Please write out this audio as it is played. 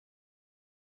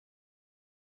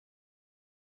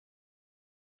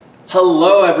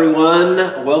Hello everyone,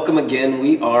 welcome again.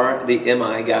 We are the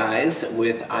MI guys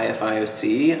with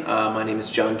IFIOC. My name is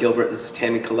John Gilbert, this is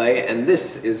Tammy Calais, and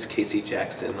this is Casey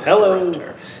Jackson. Hello.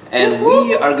 Director. And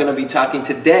we are going to be talking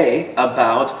today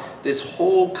about this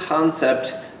whole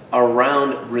concept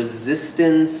around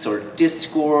resistance or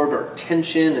discord or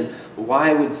tension, and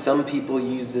why would some people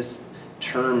use this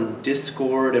term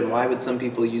discord, and why would some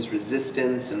people use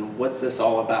resistance, and what's this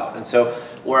all about? And so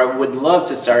where I would love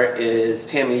to start is,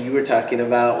 Tammy, you were talking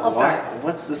about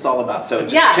what's this all about? So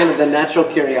just kind of the natural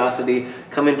curiosity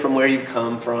coming from where you've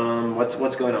come from,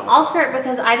 what's going on? I'll start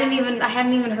because I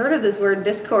hadn't even heard of this word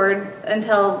discord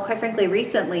until, quite frankly,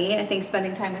 recently. I think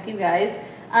spending time with you guys.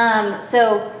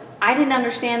 So I didn't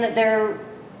understand that there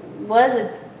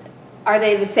was are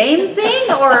they the same thing,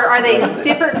 or are they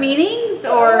different meanings,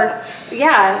 or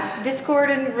discord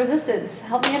and resistance?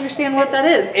 Help me understand what that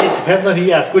is. It depends on who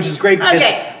you ask, which is great because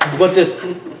what this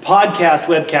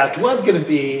webcast was going to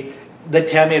be that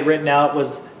Tammy had written out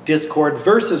was discord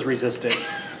versus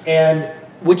resistance, and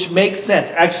which makes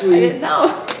sense. Actually, I didn't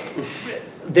know.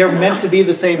 They're meant to be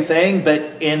the same thing,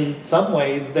 but in some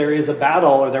ways there is a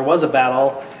battle, or there was a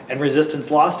battle, and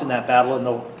resistance lost in that battle in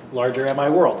the larger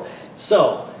MI world.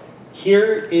 So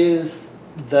here is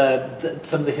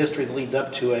some of the history that leads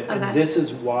up to it, and this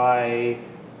is why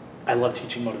I love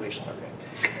teaching motivational interviewing.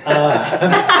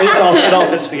 It all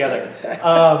fits together.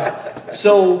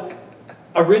 So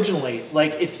originally,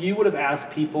 like if you would have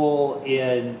asked people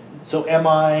Miller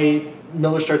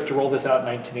starts to roll this out in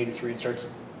 1983 and starts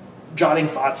jotting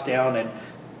thoughts down and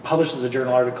publishes a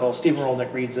journal article. Stephen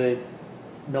Rolnick reads it.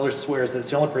 Miller swears that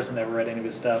it's the only person that ever read any of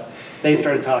his stuff. They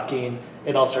started talking.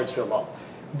 It all starts to evolve.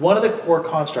 One of the core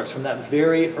constructs from that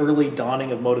very early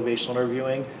dawning of motivational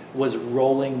interviewing was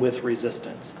rolling with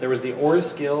resistance. There was the ORS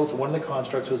skills. One of the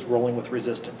constructs was rolling with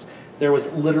resistance. There was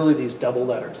literally these double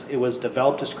letters. It was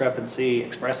develop discrepancy,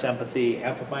 express empathy,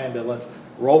 amplify ambivalence,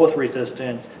 roll with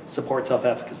resistance, support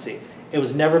self-efficacy. It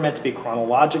was never meant to be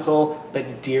chronological,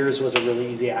 but DEARS was a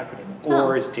really easy acronym.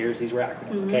 ORS, DEARS, these were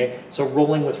acronyms, okay? So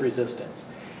rolling with resistance.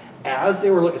 As they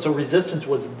were looking, so resistance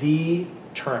was the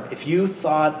term. If you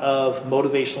thought of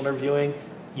motivational interviewing,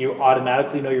 you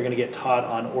automatically know you're going to get taught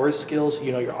on ORS skills.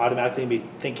 You know you're automatically going to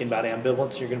be thinking about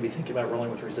ambivalence. You're going to be thinking about rolling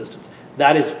with resistance.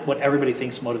 That is what everybody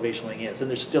thinks motivational is, and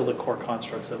there's still the core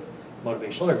constructs of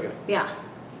motivational interviewing. Yeah.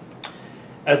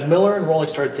 As Miller and Rolnick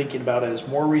started thinking about it, as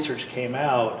more research came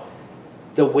out,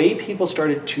 the way people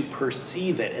started to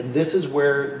perceive it, and this is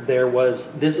where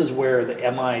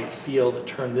the MI field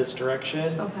turned this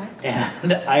direction,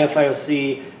 and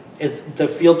IFIOC is the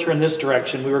field turned this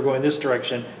direction, we were going this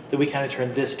direction, then we kind of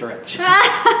turned this direction.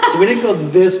 So we didn't go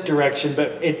this direction,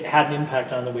 but it had an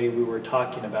impact on the way we were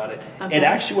talking about it. And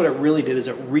actually what it really did is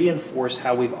it reinforced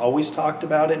how we've always talked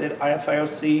about it at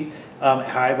IFIOC,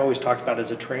 how I've always talked about it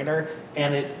as a trainer,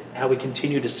 and how we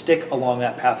continue to stick along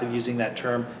that path of using that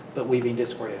term, but weaving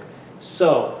discord in.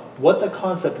 So what the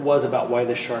concept was about why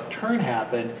this sharp turn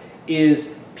happened is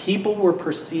people were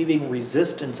perceiving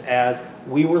resistance as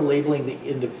we were labeling the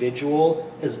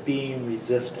individual as being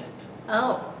resistant.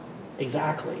 Oh.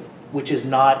 Exactly, which is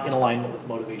not in alignment with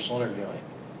motivational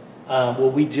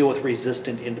interviewing. We deal with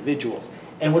resistant individuals.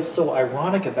 And what's so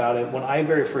ironic about it, when I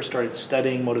very first started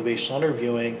studying motivational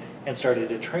interviewing and started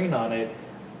to train on it,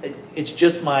 it's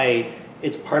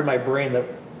part of my brain that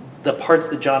the parts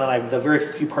that John and I, the very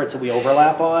few parts that we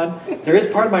overlap on, there is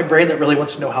part of my brain that really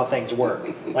wants to know how things work.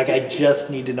 Like I just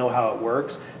need to know how it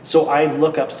works. So I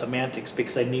look up semantics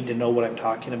because I need to know what I'm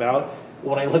talking about.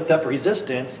 When I looked up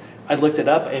resistance, I looked it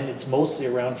up and it's mostly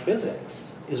around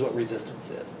physics is what resistance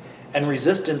is. And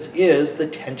resistance is the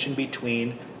tension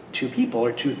between two people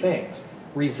or two things.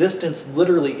 Resistance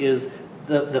literally is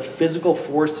the physical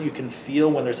force you can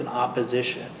feel when there's an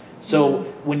opposition. So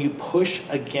when you push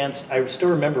against, I still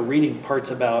remember reading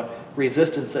parts about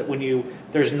resistance that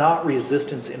there's not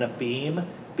resistance in a beam,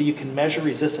 but you can measure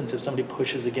resistance if somebody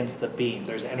pushes against the beam.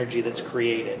 There's energy that's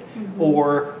created.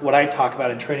 Or what I talk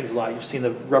about in trainings a lot, you've seen the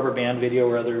rubber band video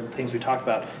or other things we talk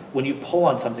about. When you pull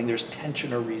on something, there's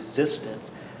tension or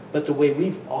resistance. But the way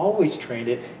we've always trained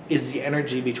it is the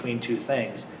energy between two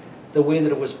things. The way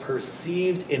that it was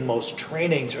perceived in most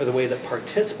trainings, or the way that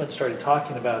participants started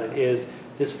talking about it, is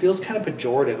this feels kind of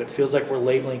pejorative. It feels like we're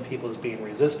labeling people as being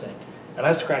resistant. And I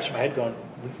was scratching my head going,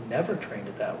 we've never trained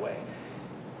it that way.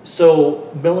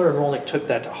 So Miller and Rolnick took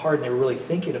that to heart, and they were really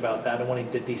thinking about that and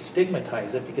wanting to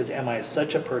destigmatize it because MI is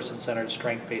such a person-centered,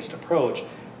 strength-based approach.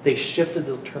 They shifted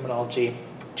the terminology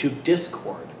to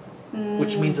discord,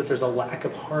 which means that there's a lack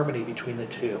of harmony between the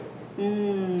two.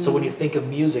 So when you think of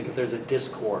music, if there's a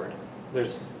discord,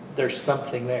 there's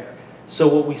something there. So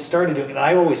what we started doing, and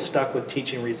I always stuck with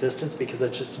teaching resistance because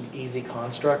it's just an easy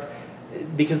construct,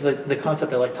 because the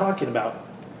concept I like talking about,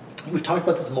 we've talked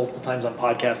about this multiple times on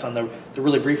podcasts, on the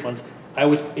really brief ones. I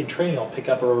always, in training, I'll pick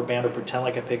up a rubber band or pretend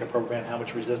like I pick up a rubber band, how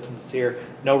much resistance is here.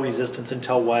 No resistance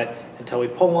until what? Until we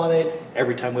pull on it.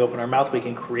 Every time we open our mouth, we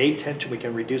can create tension, we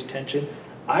can reduce tension.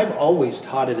 I've always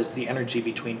taught it as the energy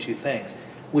between two things,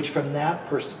 which from that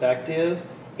perspective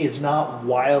is not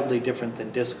wildly different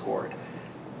than discord.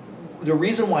 The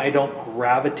reason why I don't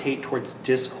gravitate towards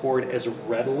discord as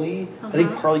readily, I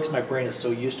think partly because my brain is so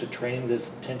used to training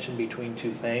this tension between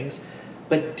two things,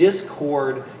 but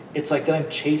discord, it's like that I'm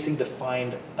chasing to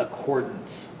find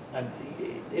accordance.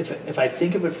 If I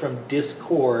think of it from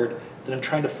discord, then I'm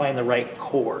trying to find the right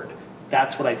chord.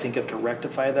 That's what I think of to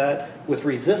rectify that. With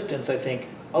resistance, I think,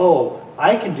 oh,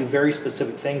 I can do very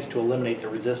specific things to eliminate the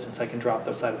resistance. I can drop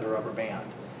the side of the rubber band.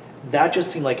 That just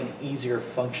seemed like an easier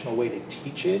functional way to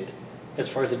teach it as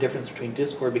far as the difference between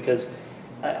discord, because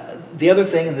the other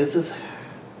thing, and this is,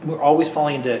 we're always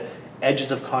falling into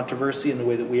edges of controversy in the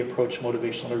way that we approach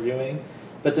motivational interviewing,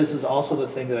 but this is also the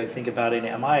thing that I think about in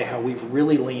MI, how we've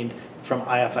really leaned from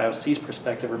IFIOC's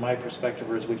perspective, or my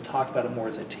perspective, or as we've talked about it more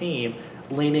as a team,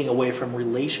 leaning away from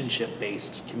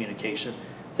relationship-based communication.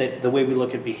 That the way we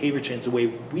look at behavior change, the way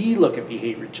we look at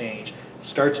behavior change,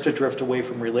 starts to drift away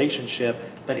from relationship,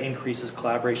 but increases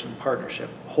collaboration and partnership.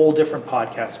 Whole different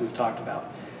podcasts we've talked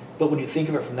about. But when you think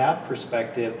of it from that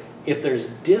perspective, if there's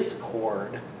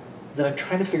discord, then I'm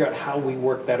trying to figure out how we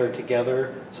work better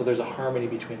together so there's a harmony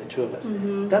between the two of us.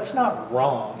 That's not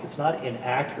wrong. It's not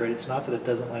inaccurate. It's not that it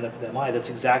doesn't line up with MI. That's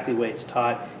exactly the way it's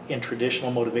taught in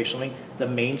traditional motivational learning. The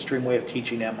mainstream way of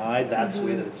teaching MI, that's the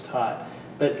way that it's taught.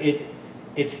 But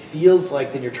it feels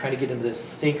like then you're trying to get into this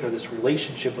sync or this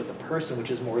relationship with the person,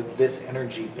 which is more this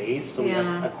energy based, so we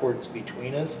have accordance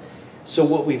between us. So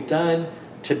what we've done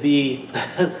to be,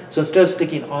 so instead of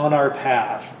sticking on our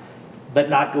path, but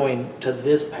not going to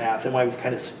this path, and why we've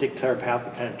kind of stick to our path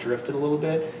but kind of drifted a little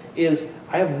bit, is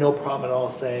I have no problem at all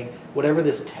saying whatever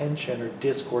this tension or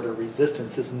discord or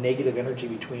resistance, this negative energy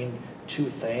between two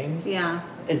things. Yeah.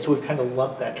 And so we've kind of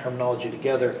lumped that terminology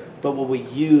together, but what we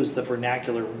use, the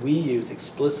vernacular we use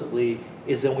explicitly,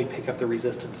 is then we pick up the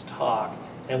resistance talk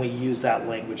and we use that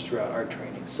language throughout our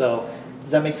training. So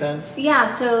does that make sense? Yeah,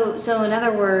 so in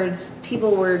other words,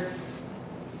 people were,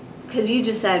 because you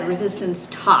just said resistance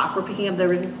talk, we're picking up the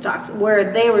resistance talk,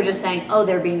 where they were just saying, oh,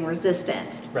 they're being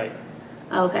resistant. Right.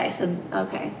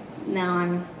 Okay, now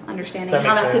I'm understanding Does that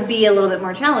how make that sense? could be a little bit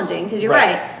more challenging, because you're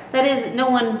right. That is, no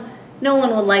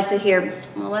one would like to hear,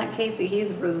 well, that Casey,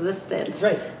 he's resistant.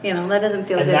 Right. You know, that doesn't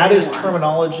feel And good that anymore. is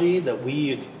terminology that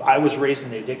I was raised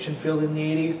in the addiction field in the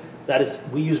 80s. That is,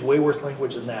 we use way worse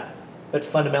language than that. But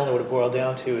fundamentally what it boiled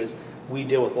down to is we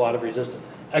deal with a lot of resistance.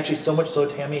 Actually, so much so,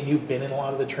 Tammy, and you've been in a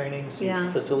lot of the trainings,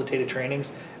 you've facilitated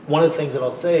trainings. One of the things that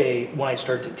I'll say when I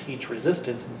start to teach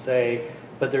resistance and say,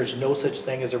 but there's no such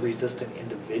thing as a resistant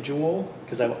individual,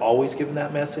 because I've always given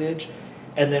that message.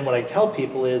 And then what I tell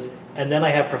people is, and then I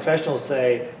have professionals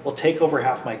say, well, take over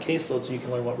half my caseload so you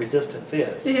can learn what resistance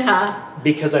is. Yeah.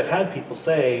 Because I've had people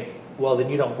say, well,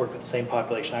 then you don't work with the same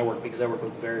population I work, because I work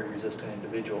with very resistant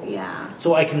individuals. Yeah.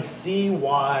 So I can see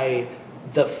why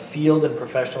the field and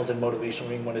professionals in motivational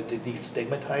learning wanted to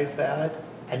destigmatize that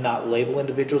and not label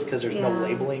individuals, because there's no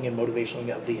labeling in motivational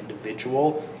learning of the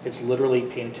individual. It's literally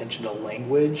paying attention to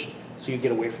language, so you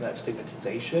get away from that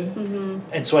stigmatization.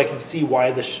 And so I can see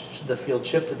why the field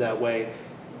shifted that way,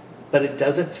 but it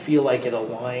doesn't feel like it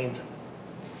aligns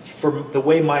from the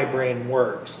way my brain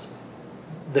works.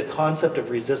 The concept of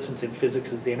resistance in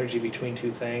physics is the energy between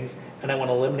two things, and I want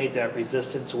to eliminate that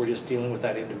resistance, so we're just dealing with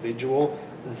that individual.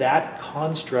 That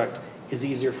construct is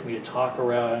easier for me to talk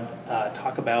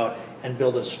about, and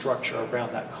build a structure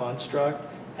around that construct,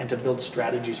 and to build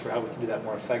strategies for how we can do that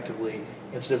more effectively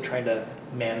instead of trying to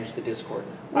manage the discord.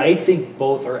 I think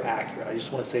both are accurate. I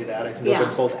just want to say that. I think those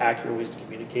are both accurate ways to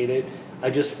communicate it. I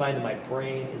just find in my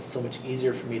brain it's so much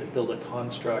easier for me to build a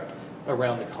construct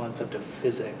around the concept of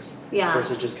physics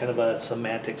versus just kind of a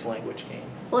semantics language game.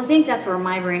 Well, I think that's where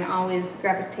my brain always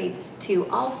gravitates to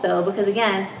also, because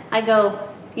again, I go,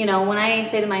 you know, when I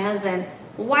say to my husband,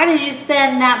 why did you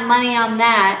spend that money on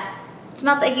that? It's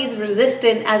not that he's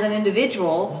resistant as an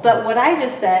individual, but what I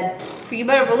just said, you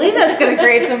better believe that's going to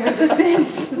create some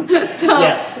resistance.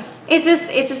 So it's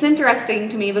just interesting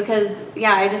to me because,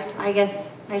 I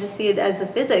guess I just see it as the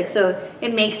physics. So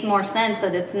it makes more sense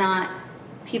that it's not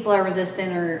people are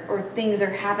resistant or things are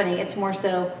happening. It's more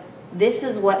so this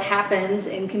is what happens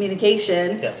in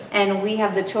communication. Yes. And we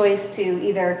have the choice to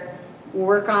either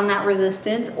work on that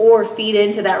resistance or feed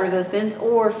into that resistance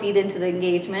or feed into the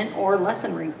engagement or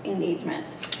lessen engagement.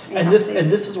 And this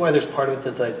is why there's part of it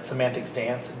that's a semantics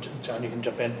dance, and John, you can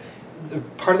jump in.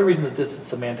 Part of the reason that this is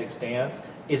semantics dance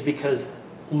is because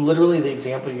literally the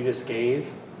example you just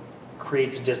gave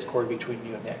creates discord between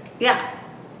you and Nick. Yeah.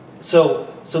 So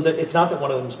that it's not that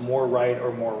one of them's more right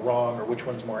or more wrong or which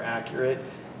one's more accurate.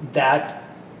 That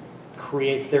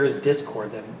there is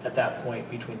discord then at that point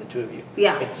between the two of you.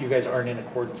 Yeah. You guys aren't in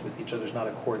accordance with each other. There's not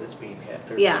a chord that's being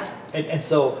hit. Yeah. And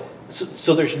so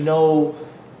there's no,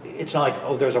 it's not like,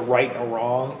 oh, there's a right and a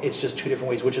wrong. It's just two different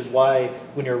ways, which is why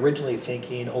when you're originally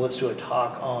thinking, oh, let's do a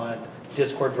talk on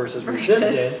discord versus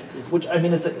resistance, which, I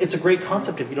mean, it's a great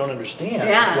concept if you don't understand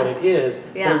what it is,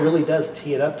 but it really does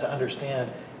tee it up to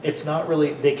understand. It's not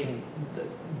really,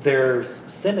 there's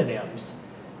synonyms,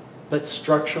 but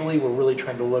structurally we're really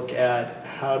trying to look at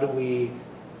how do we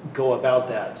go about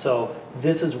that. So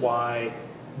this is why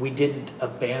we didn't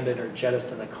abandon or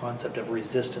jettison the concept of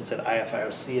resistance at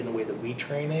IFIOC in the way that we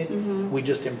train it. We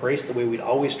just embraced the way we'd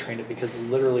always trained it, because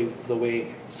literally the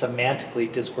way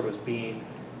semantically discord was being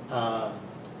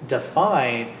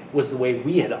defined was the way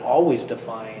we had always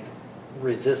defined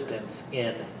resistance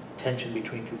in tension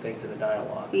between two things in a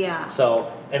dialogue. Yeah.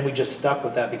 So, and we just stuck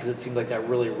with that because it seemed like that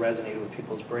really resonated with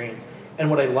people's brains. And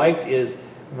what I liked is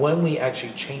when we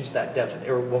actually changed that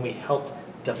or when we helped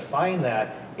define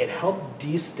that, it helped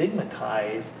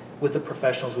destigmatize with the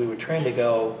professionals we were trained to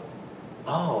go,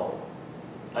 oh,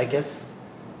 I guess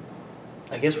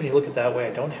when you look at it that way,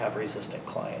 I don't have resistant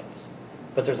clients.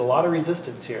 But there's a lot of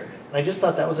resistance here. And I just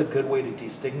thought that was a good way to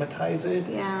destigmatize it.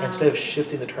 Yeah. Instead of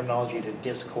shifting the terminology to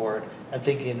discord and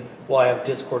thinking, well, I have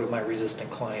discord with my resistant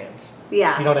clients.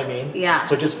 Yeah. You know what I mean? Yeah.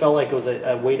 So it just felt like it was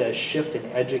a way to shift and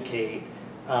educate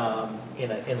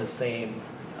in the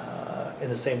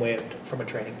same way from a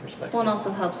training perspective. Well, and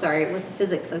also help, with the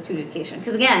physics of communication.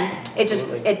 Because again,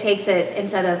 it takes it,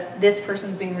 instead of this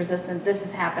person's being resistant, this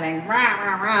is happening, rah,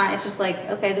 rah, rah, it's just like,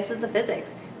 okay, this is the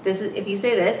physics. If you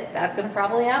say this, that's going to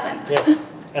probably happen. Yes,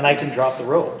 and I can drop the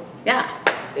rope. Yeah.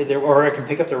 Or I can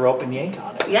pick up the rope and yank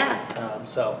on it. Yeah.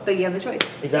 But you have the choice.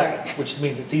 Exactly. Sorry. Which just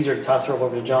means it's easier to toss the rope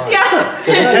over to John. Yeah.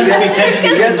 Because it tends to be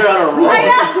tension. You guys are on a roll. I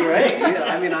know. It's great.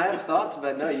 Yeah, I mean, I have thoughts,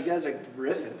 but no, you guys are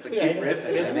riffing. It's like keep riffing.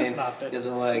 It is I mean, riff-off, you guys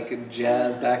are like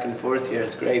jazz back and forth here.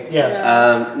 It's great.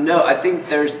 Yeah. No, I think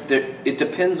it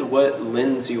depends what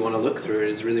lens you want to look through. It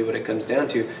is really what it comes down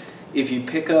to. If you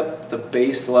pick up the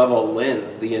base level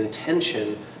lens, the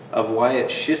intention of why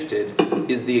it shifted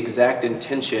is the exact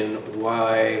intention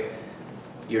why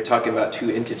you're talking about two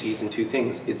entities and two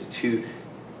things. It's to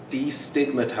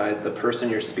destigmatize the person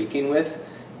you're speaking with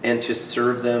and to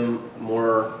serve them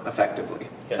more effectively.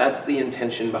 Yes. That's the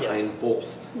intention behind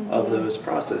both of those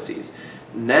processes.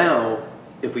 Now,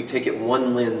 if we take it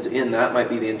one lens in, that might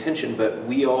be the intention, but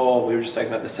we were just talking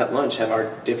about this at lunch, have our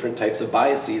different types of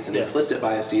biases and implicit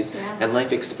biases and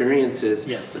life experiences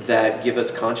that give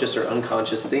us conscious or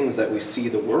unconscious things that we see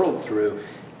the world through.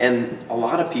 And a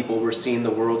lot of people were seeing the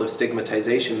world of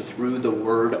stigmatization through the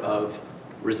word of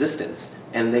resistance.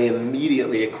 And they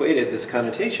immediately equated this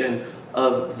connotation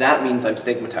of that means I'm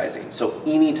stigmatizing. So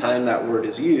anytime that word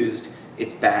is used,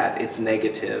 it's bad, it's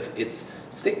negative, it's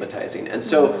stigmatizing. And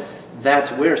so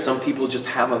that's where some people just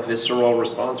have a visceral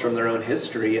response from their own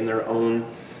history and their own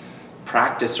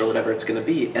practice or whatever it's going to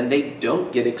be, and they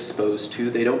don't get exposed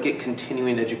to, they don't get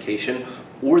continuing education,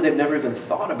 or they've never even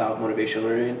thought about motivational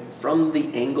learning from the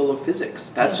angle of physics.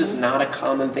 That's just not a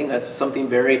common thing. That's something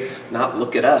very, not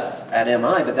look at us at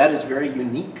MI, but that is very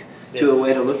unique to a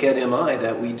way to look at MI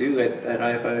that we do at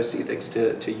IFIOC, thanks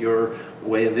to your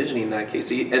way of visioning that,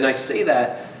 Casey. And I say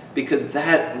that because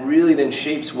that really then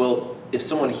shapes, well, if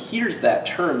someone hears that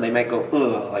term, they might go,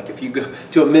 ugh, like if you go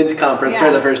to a Mint conference for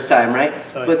the first time, right?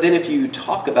 But then if you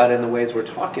talk about it in the ways we're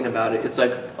talking about it, it's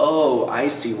like, oh, I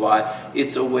see why.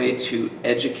 It's a way to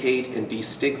educate and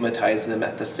destigmatize them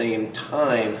at the same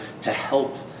time to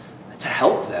help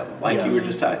them, like you were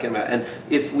just talking about. And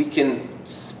if we can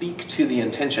speak to the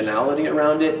intentionality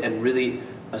around it and really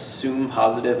assume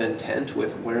positive intent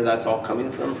with where that's all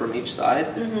coming from each side,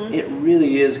 it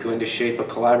really is going to shape a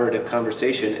collaborative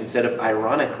conversation instead of,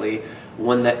 ironically,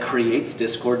 one that creates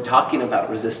discord talking about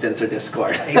resistance or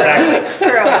discord. Exactly.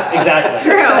 True. Exactly.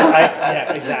 True.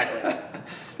 Yeah, exactly.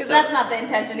 Because that's not the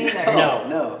intention either.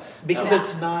 No. Because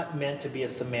it's not meant to be a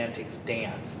semantics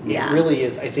dance. It really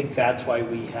is. I think that's why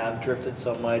we have drifted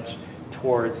so much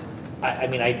towards, I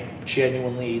mean, I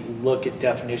genuinely look at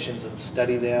definitions and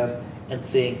study them and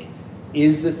think,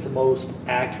 is this the most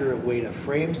accurate way to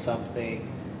frame something?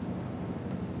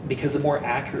 Because the more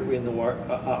accurate we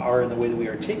are in the way that we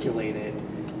articulate it,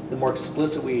 the more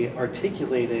explicit we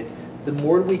articulate it, the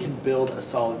more we can build a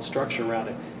solid structure around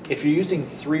it. If you're using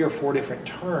 3 or 4 different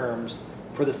terms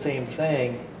for the same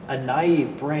thing, a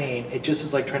naive brain, it just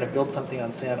is like trying to build something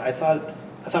on sand. I thought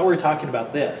we were talking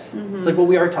about this. It's like, well,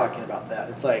 we are talking about that.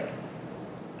 It's like,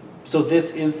 so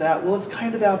this is that. Well, it's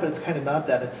kind of that, but it's kind of not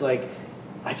that. It's like,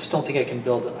 I don't think I can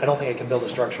build a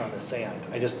structure on the sand.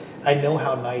 I know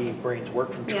how naive brains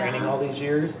work from training all these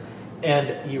years,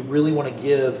 and you really want to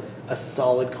give a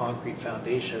solid concrete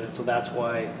foundation. And so that's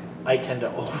why I tend to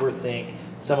overthink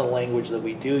some of the language that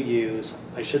we do use.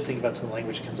 I should think about some of the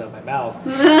language that comes out of my mouth,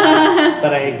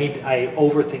 but I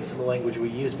overthink some of the language we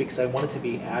use because I want it to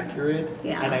be accurate,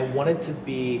 and I want it to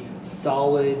be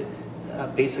solid,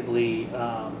 basically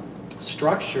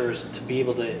structures to be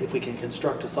able to, if we can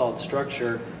construct a solid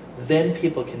structure, then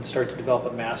people can start to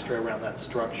develop a mastery around that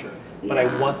structure. But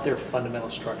I want their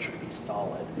fundamental structure to be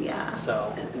solid. Yeah.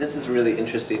 So this is really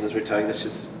interesting as we're talking. There's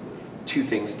just 2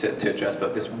 things to address,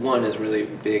 but this one is really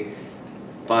big.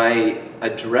 By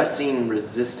addressing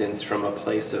resistance from a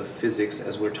place of physics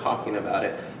as we're talking about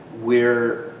it,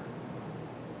 we're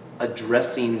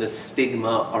addressing the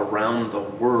stigma around the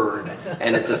word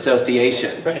and its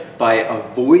association. Right. By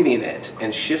avoiding it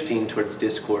and shifting towards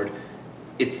discord,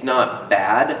 it's not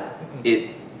bad.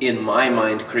 It, in my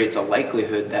mind, creates a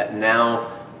likelihood that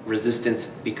now resistance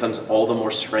becomes all the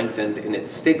more strengthened in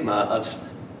its stigma of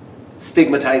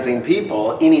stigmatizing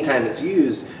people anytime it's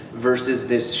used, versus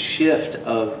this shift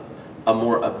of a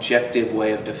more objective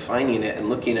way of defining it and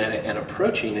looking at it and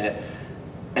approaching it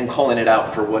and calling it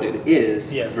out for what it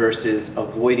is, versus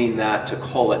avoiding that to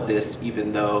call it this,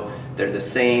 even though they're the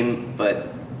same, but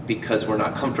because we're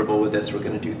not comfortable with this, we're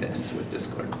going to do this with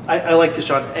Discord. I like this,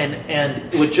 Sean.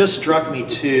 And what just struck me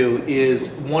too is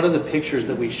one of the pictures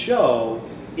that we show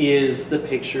is the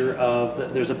picture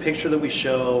of, there's a picture that we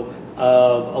show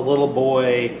of a little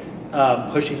boy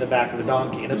pushing the back of a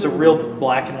donkey. And it's a real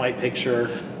black and white picture,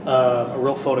 a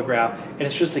real photograph. And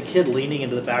it's just a kid leaning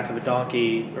into the back of a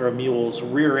donkey or a mule's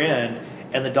rear end.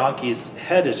 And the donkey's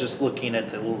head is just looking at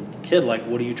the little kid like,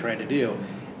 what are you trying to do?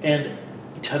 And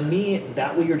to me,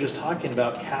 that what you're just talking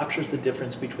about captures the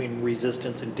difference between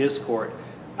resistance and discord.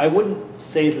 I wouldn't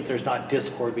say that there's not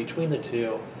discord between the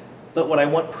two, but what I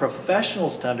want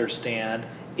professionals to understand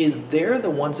is they're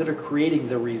the ones that are creating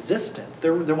the resistance.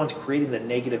 They're the ones creating the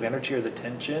negative energy or the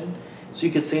tension. So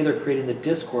you could say they're creating the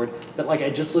discord, but like I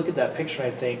just look at that picture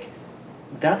and I think,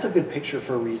 that's a good picture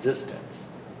for resistance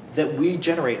that we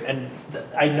generate. And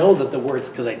I know that the words,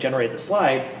 because I generate the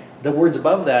slide, the words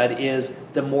above that is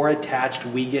the more attached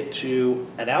we get to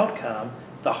an outcome,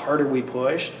 the harder we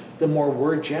push, the more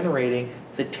we're generating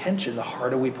the tension, the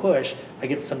harder we push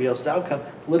against somebody else's outcome.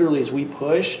 Literally, as we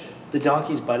push, the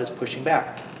donkey's butt is pushing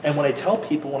back. And what I tell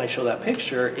people when I show that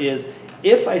picture is,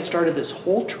 if I started this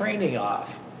whole training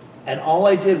off and all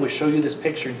I did was show you this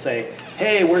picture and say,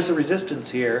 hey, where's the resistance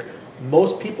here?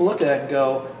 Most people look at that and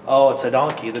go, oh, it's a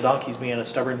donkey. The donkey's being a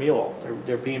stubborn mule.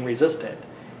 They're being resistant.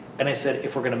 And I said,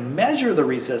 if we're going to measure the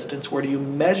resistance, where do you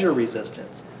measure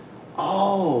resistance?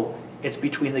 Oh, it's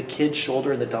between the kid's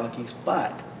shoulder and the donkey's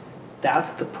butt.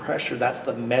 That's the pressure, that's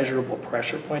the measurable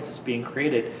pressure point that's being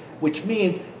created, which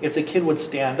means if the kid would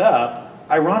stand up,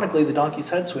 ironically, the donkey's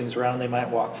head swings around and they might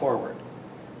walk forward.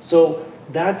 So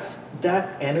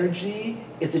that energy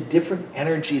is a different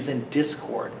energy than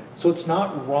discord. So it's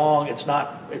not wrong, it's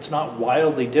not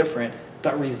wildly different,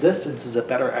 but resistance is a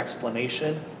better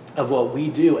explanation of what we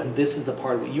do. And this is the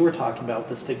part of what you were talking about with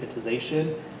the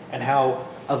stigmatization and how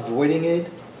avoiding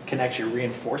it can actually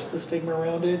reinforce the stigma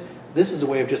around it. This is a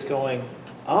way of just going,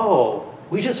 oh,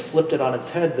 we just flipped it on its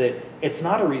head, that it's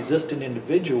not a resistant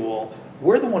individual.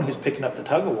 We're the one who's picking up the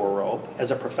tug-of-war rope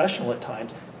as a professional at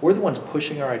times. We're the ones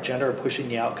pushing our agenda or pushing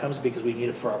the outcomes because we need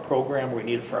it for our program, we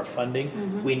need it for our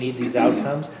funding, we need these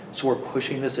outcomes. So we're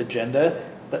pushing this agenda,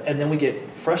 and then we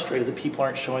get frustrated that people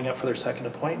aren't showing up for their second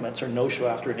appointments or no-show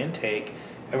after an intake,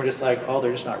 and we're just like, oh,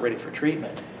 they're just not ready for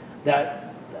treatment.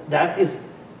 That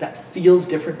feels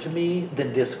different to me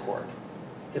than discord,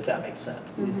 if that makes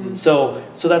sense. So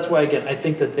that's why, again, I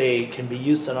think that they can be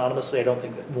used synonymously. I don't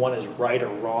think that one is right or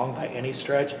wrong by any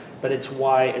stretch, but it's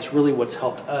really what's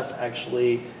helped us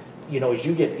actually, as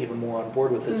you get even more on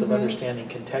board with this, of understanding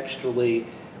contextually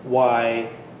why,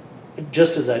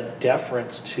 just as a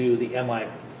deference to the MI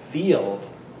field,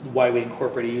 why we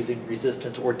incorporate using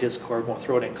resistance or discord. We'll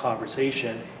throw it in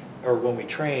conversation or when we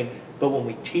train, but when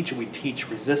we teach it, we teach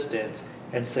resistance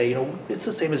and say, it's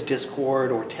the same as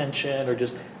discord or tension or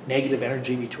just negative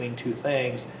energy between two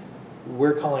things.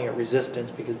 We're calling it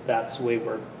resistance because that's the way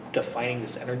we're defining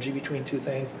this energy between two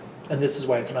things. And this is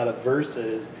why it's not a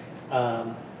versus.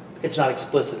 it's not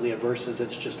explicitly a versus,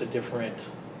 it's just a different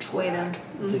Way to- track.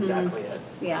 That's mhm. exactly it.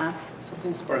 Yeah.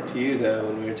 Something sparked you though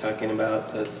when we were talking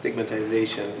about the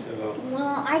stigmatization. So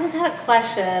Well, I just had a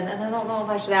question, and I don't know if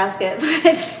I should ask it,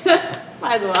 but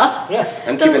might as well. Yes.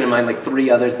 I'm So- keeping in mind like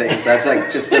 3 other things. That's like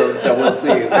just so we'll see.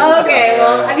 Okay,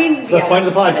 well, I mean, It's the point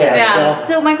of the podcast. Yeah.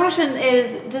 So So my question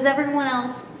is, does everyone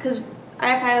else, because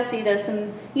IFIOC does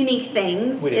some unique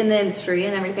things We do. in the industry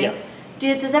and everything.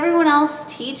 Yeah. Does everyone else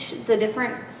teach the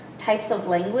different types of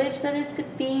language that is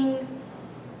being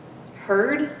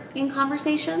heard in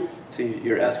conversations? So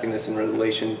you're asking this in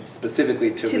relation specifically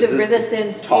to To the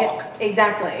resistance talk. Yeah,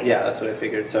 exactly. Yeah, that's what I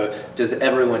figured. So does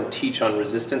everyone teach on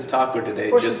resistance talk, or do they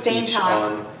Or just sustained teach talk.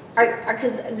 on?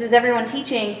 Because does everyone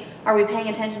teaching, are we paying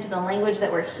attention to the language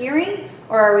that we're hearing?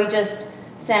 Or are we just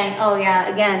saying, oh yeah,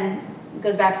 again,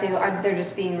 goes back to, they're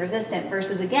just being resistant,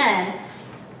 versus again,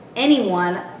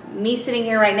 anyone, me sitting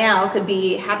here right now could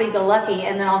be happy-go-lucky,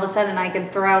 and then all of a sudden I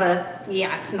could throw out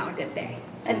yeah, it's not a good day.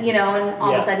 And, and all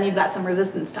of Yeah. a sudden you've got some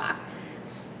resistance talk.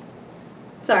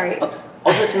 Sorry.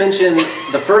 I'll just mention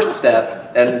the first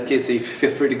step, and Casey,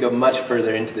 feel free to go much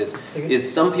further into this,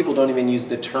 is some people don't even use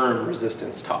the term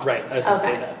resistance talk. right, I was going to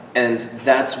say Okay. that. And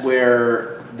that's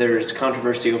where there's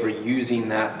controversy over using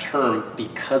that term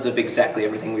because of exactly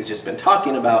everything we've just been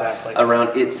talking about Exactly.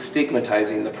 around it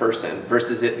stigmatizing the person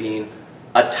versus it being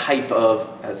a type of,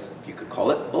 as you could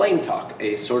call it, blame talk,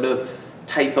 a sort of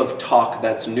type of talk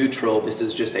that's neutral. This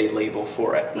is just a label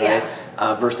for it, right?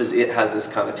 Versus it has this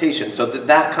connotation. So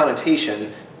that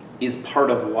connotation is part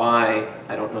of why,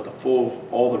 I don't know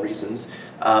all the reasons,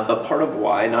 but part of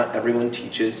why not everyone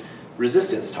teaches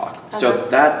resistance talk. So Okay.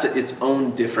 that's its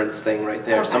own difference thing right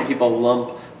there. Some Okay. people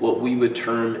lump what we would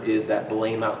term is that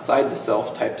blame outside the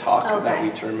self type talk that Okay. we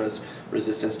term as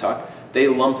resistance talk. They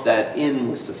lump that in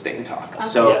with sustained talk. Okay.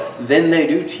 So Yes. then they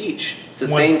do teach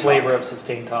sustained One flavor talk. of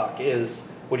sustained talk is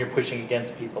when you're pushing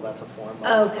against people, that's a form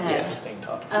of Okay. sustained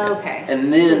talk. Okay.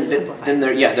 And then Let's simplify.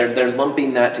 they're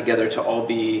lumping that together to all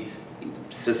be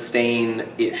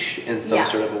sustain-ish in some Yeah.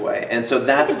 sort of a way. And so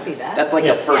that's see that. that's like a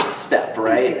Yes. first Yeah. step, I can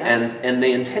right? see that. And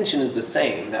the intention is the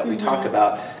same that we Mm-hmm. talk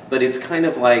about, but it's kind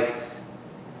of like,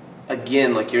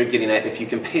 again, like you're getting at, if you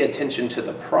can pay attention to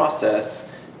the process,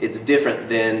 it's different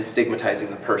than stigmatizing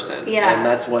the person. Yeah. And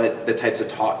that's what the types of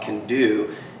talk can do.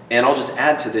 And I'll just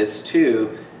add to this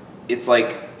too, it's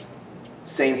like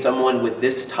saying someone with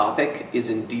this topic is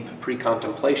in deep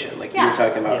pre-contemplation, like you Yeah. were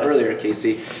talking about Yes. earlier,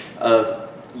 Casey, of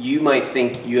you might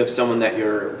think you have someone that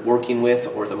you're working with,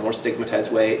 or the more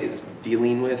stigmatized way is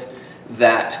dealing with,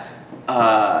 that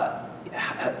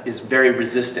is very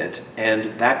resistant, and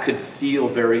that could feel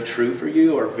very true for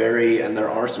you, or and there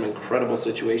are some incredible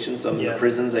situations, some in the Yes.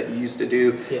 prisons that you used to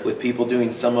do Yes. with people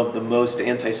doing some of the most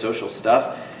antisocial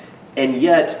stuff, and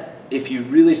yet if you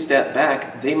really step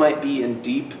back, they might be in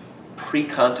deep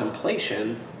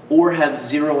pre-contemplation or have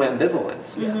zero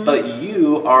ambivalence. Yes. But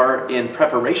you are in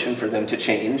preparation for them to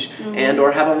change and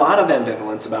or have a lot of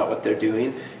ambivalence about what they're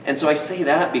doing. And so I say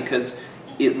that because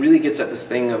it really gets at this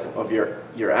thing of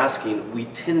you're asking, we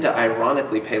tend to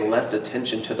ironically pay less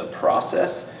attention to the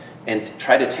process and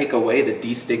try to take away the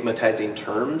destigmatizing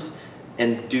terms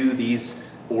and do these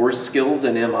OR skills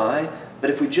in MI. But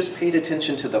if we just paid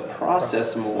attention to the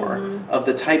process more of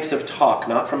the types of talk,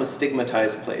 not from a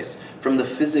stigmatized place, from the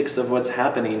physics of what's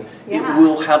happening, Yeah. it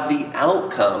will have the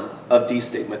outcome of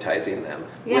destigmatizing them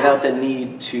Yeah. without the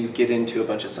need to get into a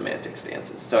bunch of semantic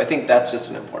stances. So I think that's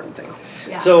just an important thing.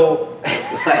 Yeah. So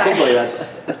Hopefully that's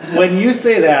when you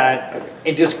say that,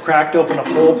 it just cracked open a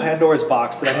whole Pandora's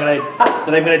box that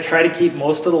I'm gonna try to keep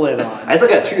most of the lid on. I still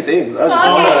got 2 things. I was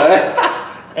just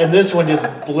And this one just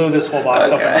blew this whole box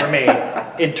Okay. open for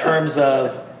me in terms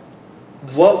of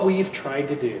what we've tried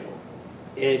to do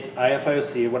at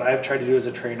IFIOC, what I've tried to do as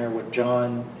a trainer, what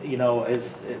John,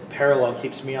 is parallel,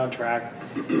 keeps me on track,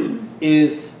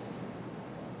 is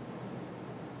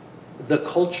the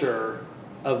culture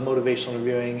of motivational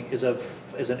interviewing is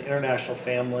an international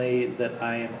family that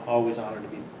I am always honored to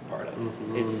be part of.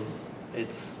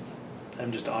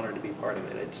 I'm just honored to be part of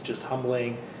it. It's just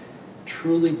humbling.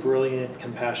 Truly brilliant,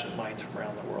 compassionate minds from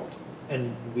around the world.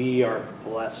 And we are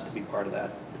blessed to be part of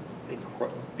that.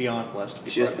 Beyond blessed to be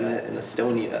just part of that. in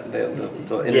Estonia,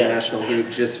 the international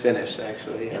group just finished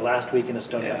actually. Yeah, last week in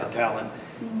Estonia, Yeah. in Tallinn.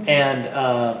 And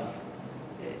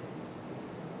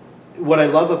what I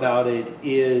love about it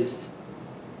is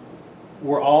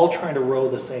we're all trying to row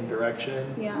the same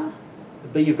direction. Yeah.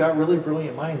 But you've got really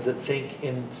brilliant minds that think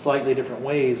in slightly different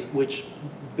ways, which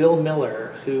Bill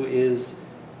Miller, who is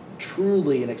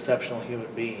truly an exceptional human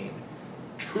being,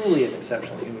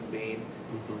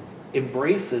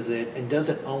 embraces it and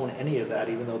doesn't own any of that,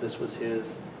 even though this was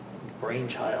his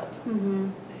brainchild.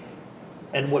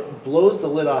 And what blows the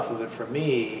lid off of it for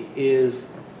me is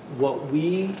what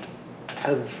we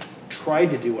have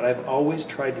tried to do, what I've always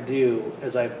tried to do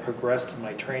as I've progressed in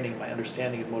my training, my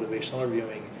understanding of motivational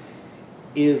interviewing,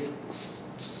 is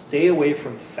stay away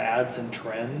from fads and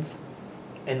trends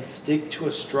and stick to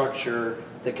a structure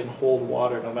that can hold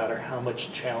water no matter how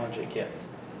much challenge it gets,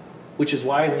 which is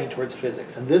why I lean towards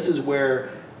physics. And this is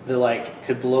where the like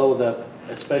could blow the,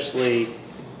 especially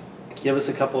give us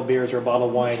a couple of beers or a bottle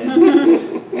of wine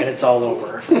and it's all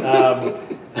over.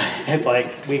 And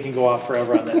like we can go off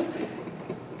forever on this.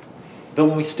 But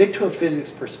when we stick to a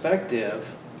physics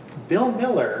perspective, Bill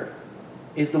Miller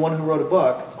is the one who wrote a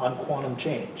book on quantum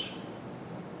change.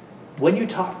 When you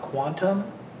talk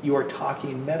quantum, you are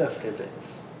talking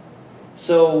metaphysics.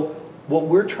 So what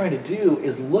we're trying to do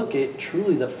is look at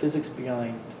truly the physics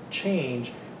behind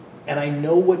change. And I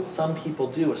know what some people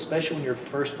do, especially when you're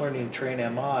first learning to train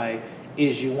MI,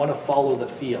 is you want to follow the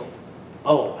field.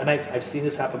 Oh, and I've seen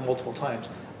this happen multiple times.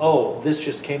 Oh, this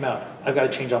just came out. I've got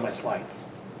to change all my slides.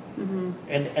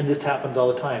 And this happens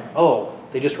all the time. Oh,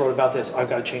 they just wrote about this. I've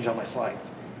got to change all my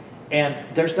slides. And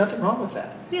there's nothing wrong with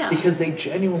that. Yeah. Because they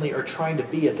genuinely are trying to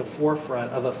be at the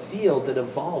forefront of a field that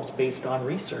evolves based on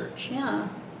research. Yeah.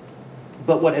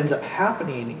 But what ends up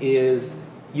happening is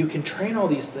you can train all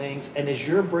these things, and as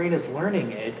your brain is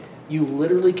learning it, you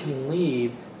literally can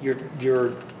leave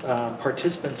your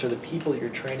participants or the people that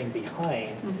you're training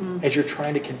behind as you're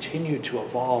trying to continue to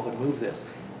evolve and move this.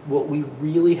 What we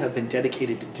really have been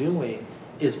dedicated to doing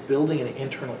is building an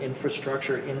internal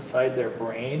infrastructure inside their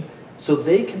brain so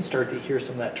they can start to hear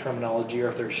some of that terminology, or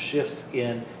if there's shifts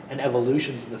in and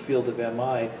evolutions in the field of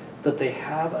MI, that they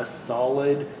have a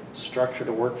solid structure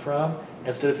to work from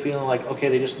instead of feeling like, okay,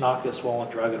 they just knocked this wall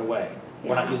and drug it away.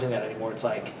 We're not using that anymore. It's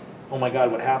like, oh my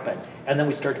God, what happened? And then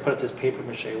we start to put up this paper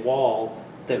mache wall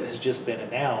that has just been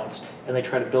announced, and they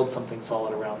try to build something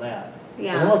solid around that.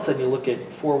 Yeah. And then all of a sudden you look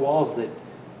at 4 walls that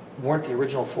weren't the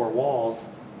original 4 walls,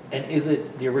 and is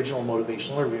it the original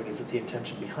motivational interviewing? Is it the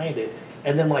intention behind it?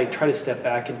 And then when I try to step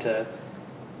back into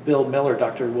Bill Miller,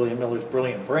 Dr. William Miller's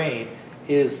brilliant brain,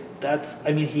 is that's,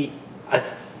 I mean,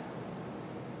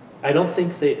 I don't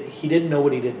think that he didn't know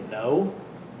what he didn't know,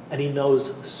 and he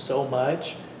knows so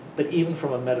much, but even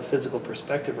from a metaphysical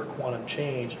perspective or quantum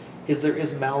change, there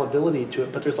is malleability to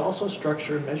it, but there's also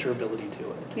structure and measurability to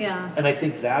it. Yeah. And I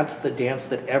think that's the dance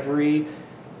that every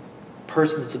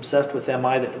person that's obsessed with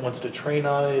MI that wants to train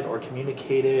on it or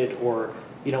communicate it or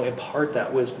impart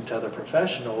that wisdom to other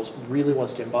professionals really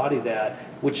wants to embody that,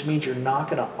 which means you're not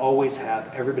going to always have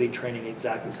everybody training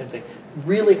exactly the same thing.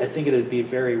 Really, I think it would be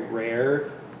very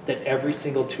rare that every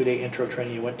single 2-day intro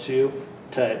training you went to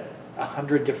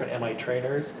 100 different MI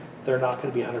trainers, they're not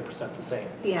going to be 100% the same.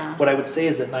 Yeah. What I would say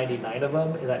is that 99 of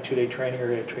them in that 2-day training are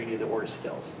going to train you the OR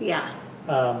skills. Yeah.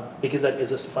 Because that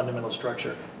is a fundamental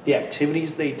structure. The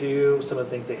activities they do, some of the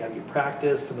things they have you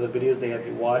practice, some of the videos they have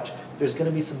you watch, there's going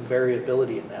to be some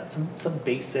variability in that. Some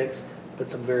basics, but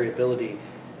some variability.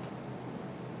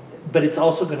 But it's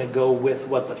also going to go with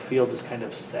what the field has kind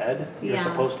of said you're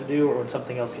supposed to do, or when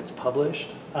something else gets published.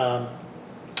 And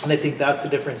I think that's the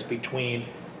difference between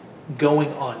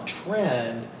going on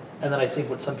trend, and then I think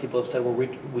what some people have said, where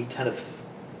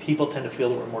people tend to feel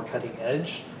that we're more cutting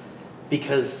edge,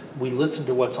 because we listen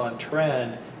to what's on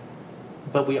trend,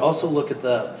 but we also look at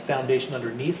the foundation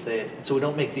underneath it. So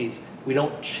we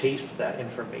don't chase that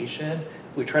information.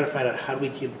 We try to find out how do we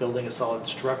keep building a solid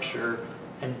structure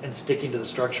and sticking to the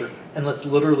structure, unless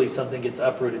literally something gets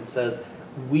uprooted and says,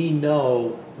 we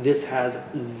know this has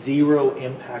 0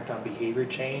 impact on behavior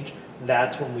change.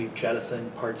 That's when we've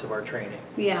jettisoned parts of our training.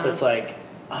 Yeah. But it's like,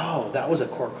 oh, that was a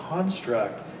core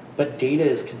construct, but data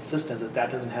is consistent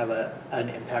that doesn't have an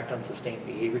impact on sustained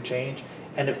behavior change.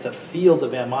 And if the field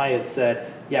of MI has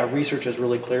said, yeah, research is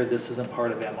really clear, this isn't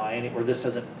part of MI, or this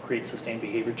doesn't create sustained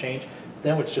behavior change,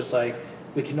 then it's just like,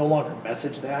 we can no longer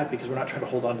message that because we're not trying to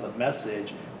hold on to the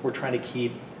message. We're trying to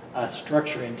keep a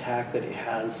structure intact that it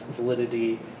has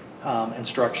validity and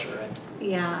structure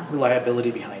and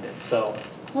reliability behind it. So,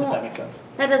 if that makes sense.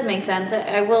 That does make sense.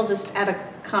 I will just add a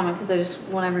comment because I just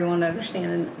want everyone to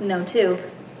understand and know too.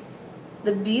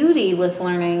 The beauty with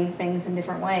learning things in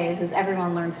different ways is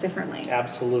everyone learns differently.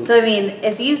 Absolutely. So, I mean,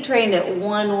 if you've trained it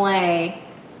one way,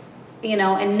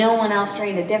 and no one else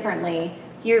trained it differently,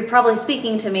 you're probably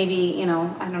speaking to maybe, you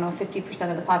know, I don't know, 50%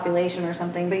 of the population or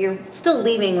something, but you're still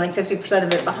leaving like 50%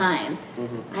 of it behind.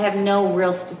 I have no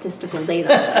real statistical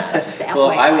data on that, just FYI.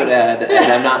 Well, I would add,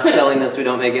 and I'm not selling this, we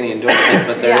don't make any endorsements,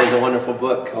 but there Yeah. is a wonderful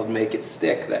book called Make It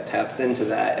Stick that taps into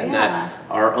that, and Yeah. that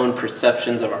our own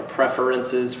perceptions of our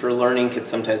preferences for learning could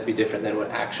sometimes be different than what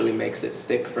actually makes it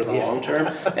stick for the Yeah. long term.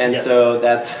 And Yes. so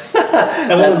that's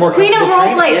And when we're more Queen of comfortable role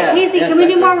training- plays. Yeah, Casey, yeah, can we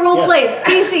do more exactly. role Yes. plays?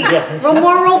 Casey, Yeah.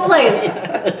 more role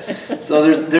plays. so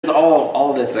there's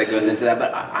all this that goes into that,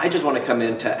 but I just want to come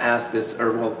in to ask this,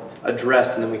 or well,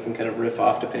 address, and then we can kind of riff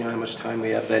off depending on how much time we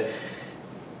have. But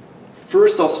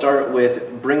first, I'll start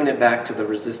with bringing it back to the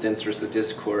resistance versus the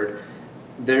discord.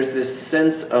 There's this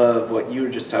sense of what you were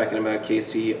just talking about,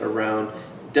 Casey, around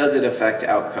does it affect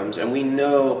outcomes? And we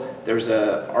know there's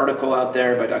an article out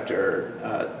there by Dr.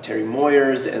 Terry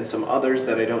Moyers and some others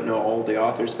that I don't know all the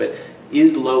authors, but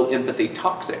is low empathy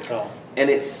toxic? Oh. And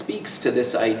it speaks to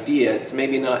this idea. It's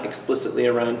maybe not explicitly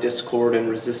around discord and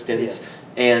resistance. Yes.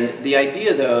 And the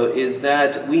idea, though, is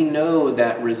that we know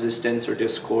that resistance or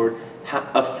discord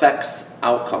affects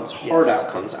outcomes, hard Yes.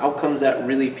 outcomes that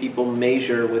really people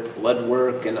measure with blood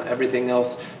work and everything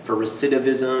else for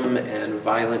recidivism and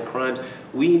violent crimes.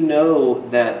 We know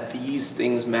that these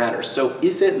things matter. So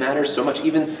if it matters so much,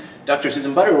 even Dr.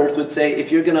 Susan Butterworth would say,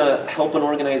 if you're going to help an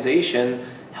organization,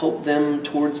 help them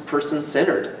towards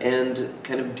person-centered and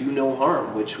kind of do no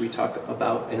harm, which we talk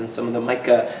about in some of the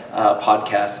Micah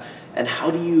podcasts. And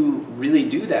how do you really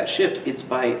do that shift? It's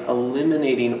by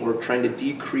eliminating or trying to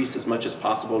decrease as much as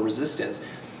possible resistance.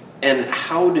 And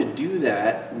how to do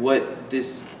that, what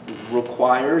this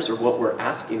requires or what we're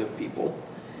asking of people,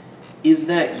 is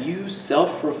that you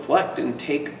self-reflect and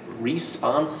take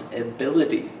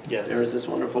responsibility. Yes. There is this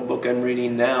wonderful book I'm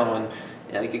reading now, and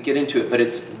I could get into it, but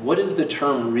it's, what does the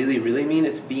term really mean?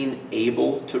 It's being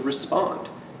able to respond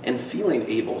and feeling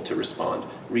able to respond,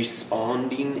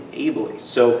 responding ably.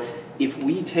 So if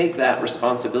we take that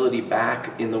responsibility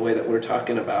back in the way that we're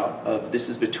talking about, of this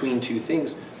is between two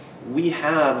things, we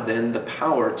have then the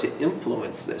power to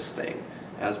influence this thing,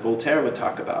 as Voltaire would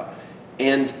talk about.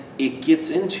 And it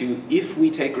gets into, if we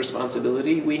take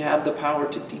responsibility, we have the power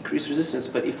to decrease resistance.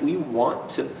 But if we want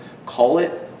to call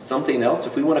it something else,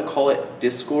 if we want to call it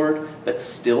discord, but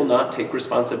still not take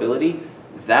responsibility,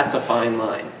 that's a fine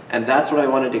line. And that's what I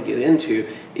wanted to get into,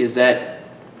 is that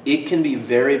it can be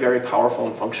very, very powerful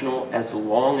and functional as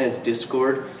long as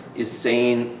discord is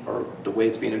saying, or the way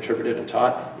it's being interpreted and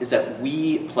taught, is that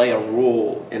we play a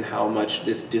role in how much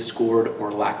this discord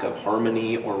or lack of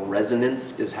harmony or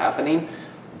resonance is happening.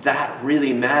 That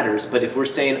really matters. But if we're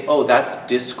saying, oh, that's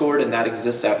discord and that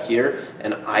exists out here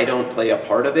and I don't play a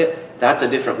part of it, that's a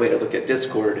different way to look at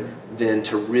discord than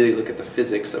to really look at the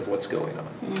physics of what's going on.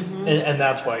 Mm-hmm. And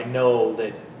that's why I know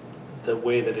that the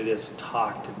way that it is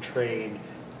taught and trained,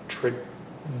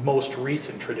 most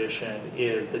recent tradition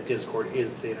is that discord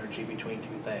is the energy between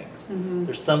two things.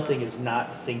 There's something is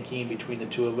not syncing between the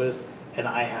two of us, and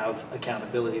I have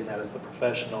accountability in that as the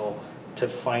professional to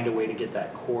find a way to get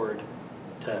that chord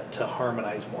to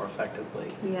harmonize more effectively.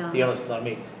 Yeah. The onus is on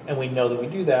me. And we know that we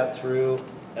do that through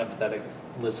empathetic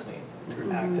listening,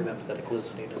 through active empathetic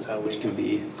listening is how we... Which can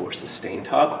be for sustained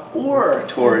talk or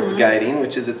towards guiding,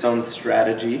 which is its own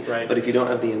strategy. Right. But if you don't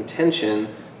have the intention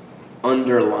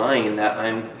underlying that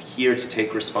I'm here to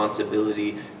take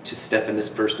responsibility, to step in this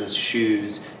person's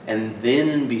shoes, and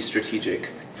then be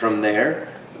strategic from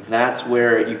there, that's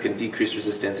where you can decrease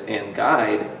resistance and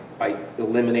guide by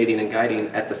eliminating and guiding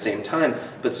at the same time.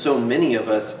 But so many of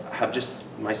us have, just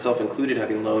myself included,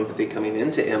 having low empathy coming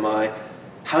into MI,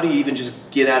 how do you even just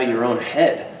get out of your own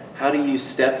head? How do you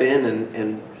step in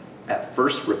and at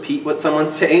first repeat what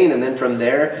someone's saying, and then from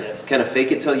there Yes. kind of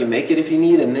fake it till you make it if you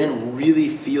need, and then really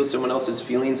feel someone else's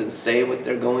feelings and say what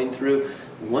they're going through?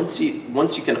 Once you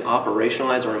can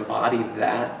operationalize or embody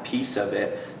that piece of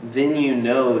it, then you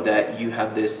know that you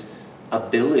have this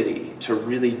ability to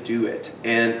really do it.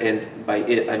 And by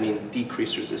it, I mean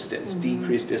decrease resistance,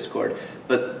 decrease discord.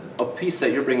 But a piece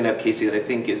that you're bringing up, Casey, that I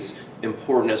think is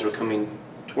important as we're coming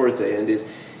towards the end is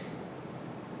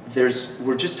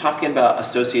we're just talking about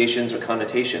associations or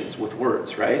connotations with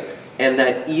words, right? And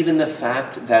that even the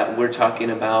fact that we're talking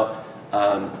about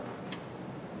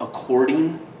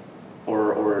according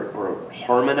or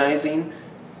harmonizing,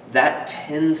 that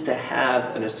tends to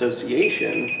have an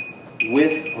association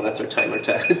with, well, that's our timer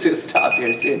to stop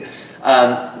here soon,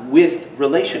 with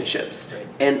relationships. Right.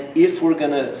 And if we're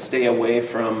going to stay away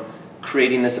from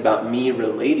creating this about me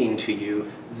relating to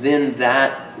you, then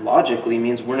that logically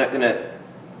means we're not going to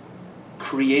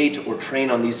create or train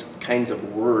on these kinds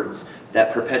of words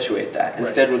that perpetuate that.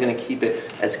 Instead, we're going to keep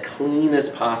it as clean as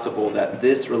possible, that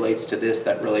this relates to this,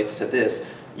 that relates to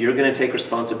this. You're going to take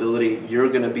responsibility, you're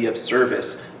going to be of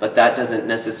service, but that doesn't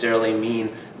necessarily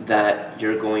mean that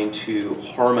you're going to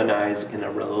harmonize in a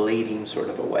relating sort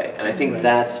of a way. And I think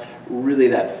that's really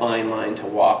that fine line to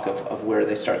walk of where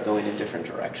they start going in different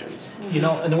directions. You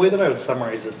know, and the way that I would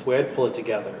summarize this, the way I'd pull it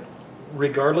together,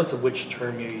 regardless of which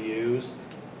term you use,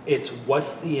 it's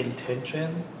what's the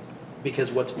intention,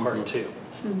 because what's part two.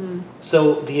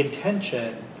 So the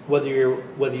intention, whether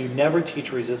you never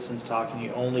teach resistance talk and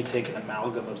you only take an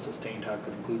amalgam of sustained talk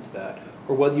that includes that,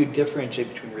 or whether you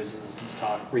differentiate between resistance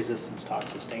talk,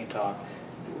 sustained talk,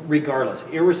 regardless,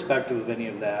 irrespective of any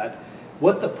of that,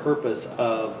 what the purpose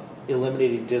of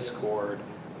eliminating discord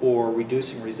or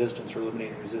reducing resistance or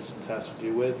eliminating resistance has to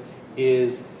do with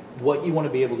is what you want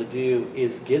to be able to do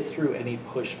is get through any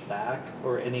pushback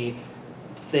or any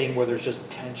thing where there's just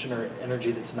tension or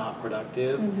energy that's not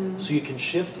productive, so you can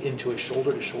shift into a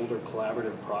shoulder-to-shoulder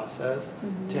collaborative process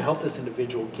to help this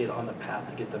individual get on the path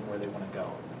to get them where they want to go.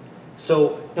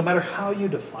 So no matter how you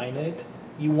define it,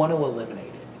 you want to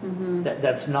eliminate it.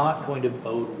 That's not going to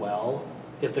bode well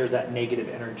if there's that negative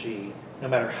energy, no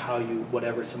matter how you,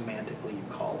 whatever semantically you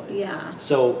call it. Yeah.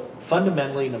 So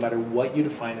fundamentally, no matter what you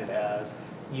define it as,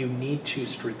 you need to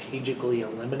strategically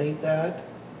eliminate that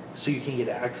so you can get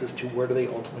access to where do they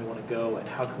ultimately want to go and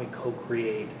how can we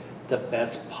co-create the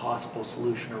best possible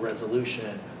solution or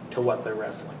resolution to what they're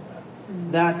wrestling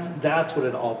with. That's what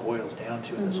it all boils down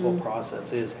to in this whole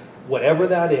process is whatever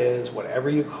that is, whatever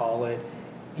you call it,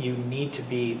 you need to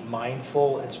be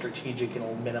mindful and strategic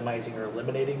in minimizing or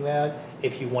eliminating that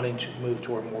if you wanted to move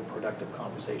to a more productive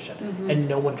conversation. And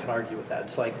no one can argue with that.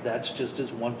 It's like that's just as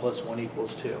 1 + 1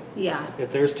 = 2. Yeah.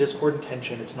 If there's discord and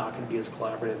tension, it's not going to be as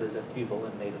collaborative as if you've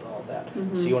eliminated all of that.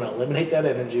 So you want to eliminate that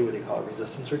energy, whether you call it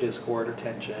resistance or discord or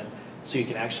tension, so you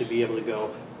can actually be able to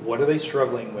go, what are they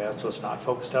struggling with? So it's not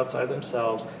focused outside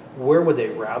themselves. Where would they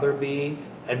rather be?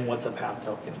 And what's a path to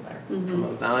help get them there? From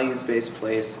a values-based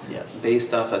place, Yes.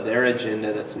 based off of their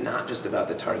agenda that's not just about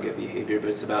the target behavior, but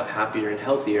it's about happier and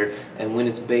healthier. And when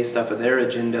it's based off of their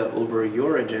agenda over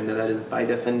your agenda, that is by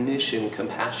definition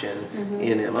compassion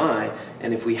in MI.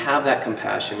 And if we have that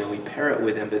compassion and we pair it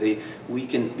with empathy, we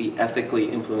can be ethically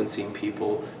influencing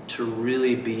people to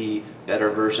really be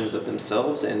better versions of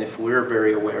themselves. And if we're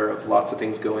very aware of lots of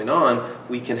things going on,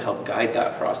 we can help guide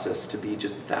that process to be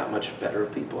just that much better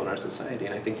people in our society.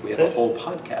 And I think we have a whole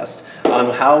podcast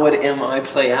on how would MI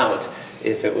play out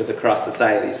if it was across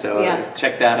society. So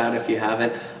check that out if you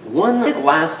haven't. I was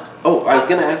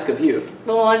going to ask of you.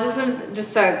 Well, I was just going to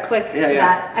start quick to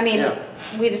that. I mean,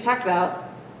 we just talked about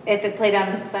if it played out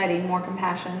in society, more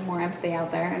compassion, more empathy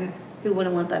out there, and who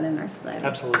wouldn't want that in our society?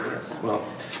 Absolutely. Yes. Well,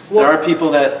 there are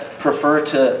people that prefer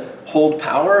to hold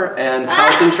power and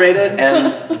concentrate it,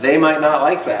 and they might not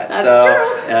like that.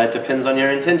 That's true. It depends on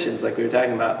your intentions, like we were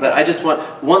talking about. But I just want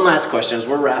one last question as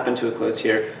we're wrapping to a close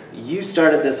here. You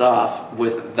started this off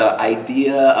with the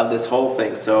idea of this whole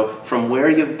thing. So from where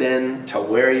you've been to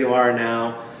where you are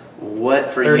now,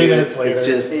 what for 30 you minutes later. is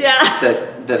just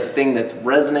the thing that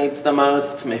resonates the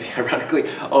most, maybe ironically,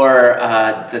 or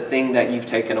the thing that you've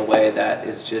taken away that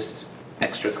is just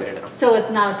extra clear now? So it's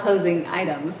not opposing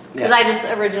items, because I just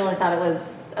originally thought it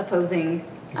was opposing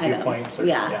items. Viewpoints or-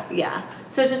 Yeah.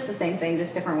 So it's just the same thing,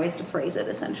 just different ways to phrase it,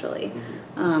 essentially.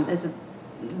 Is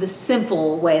the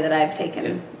simple way that I've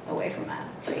taken away from that.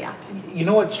 So yeah. You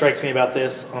know what strikes me about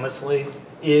this, honestly,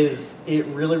 is it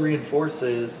really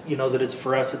reinforces, that it's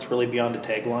for us, it's really beyond a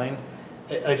tagline.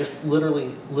 I just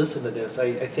literally listen to this.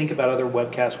 I think about other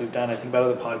webcasts we've done. I think about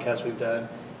other podcasts we've done.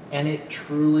 And it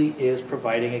truly is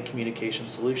providing a communication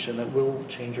solution that will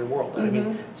change your world. I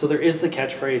mean, so there is the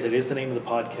catchphrase, it is the name of the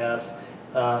podcast,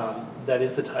 that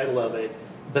is the title of it.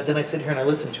 But then I sit here and I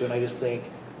listen to it and I just think,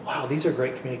 wow, these are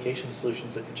great communication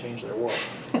solutions that can change their world.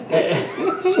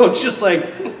 So it's just like,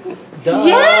 duh.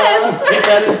 Yes!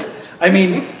 That is, I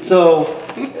mean, so,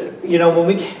 when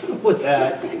we came up with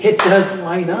that, it does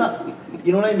line up.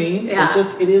 You know what I mean? Yeah.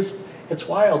 It's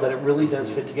wild that it really does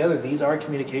fit together. These are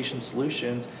communication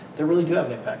solutions that really do have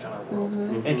an impact on our world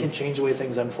and can change the way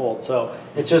things unfold. So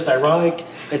it's just ironic.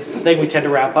 It's the thing we tend to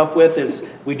wrap up with is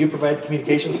we do provide the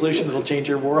communication solution that'll change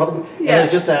your world. Yeah. And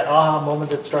it's just that aha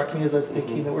moment that struck me as I was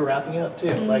thinking that we're wrapping up too.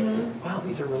 Like, wow,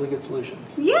 these are really good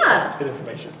solutions. Yeah. So it's good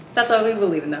information. That's why we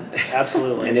believe in them.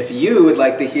 Absolutely. And if you would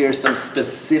like to hear some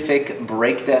specific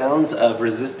breakdowns of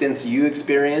resistance you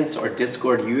experience or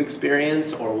discord you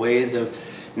experience or ways of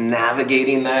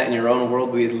navigating that in your own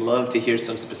world, we'd love to hear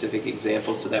some specific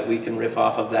examples so that we can riff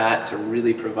off of that to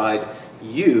really provide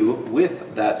you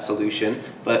with that solution,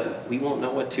 but we won't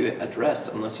know what to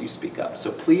address unless you speak up.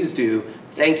 So please do.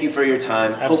 Thank you for your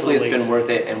time. Hopefully it's Absolutely. been worth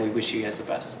it, and we wish you guys the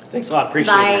best. Thanks a lot.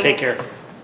 Appreciate Bye. it. Take care.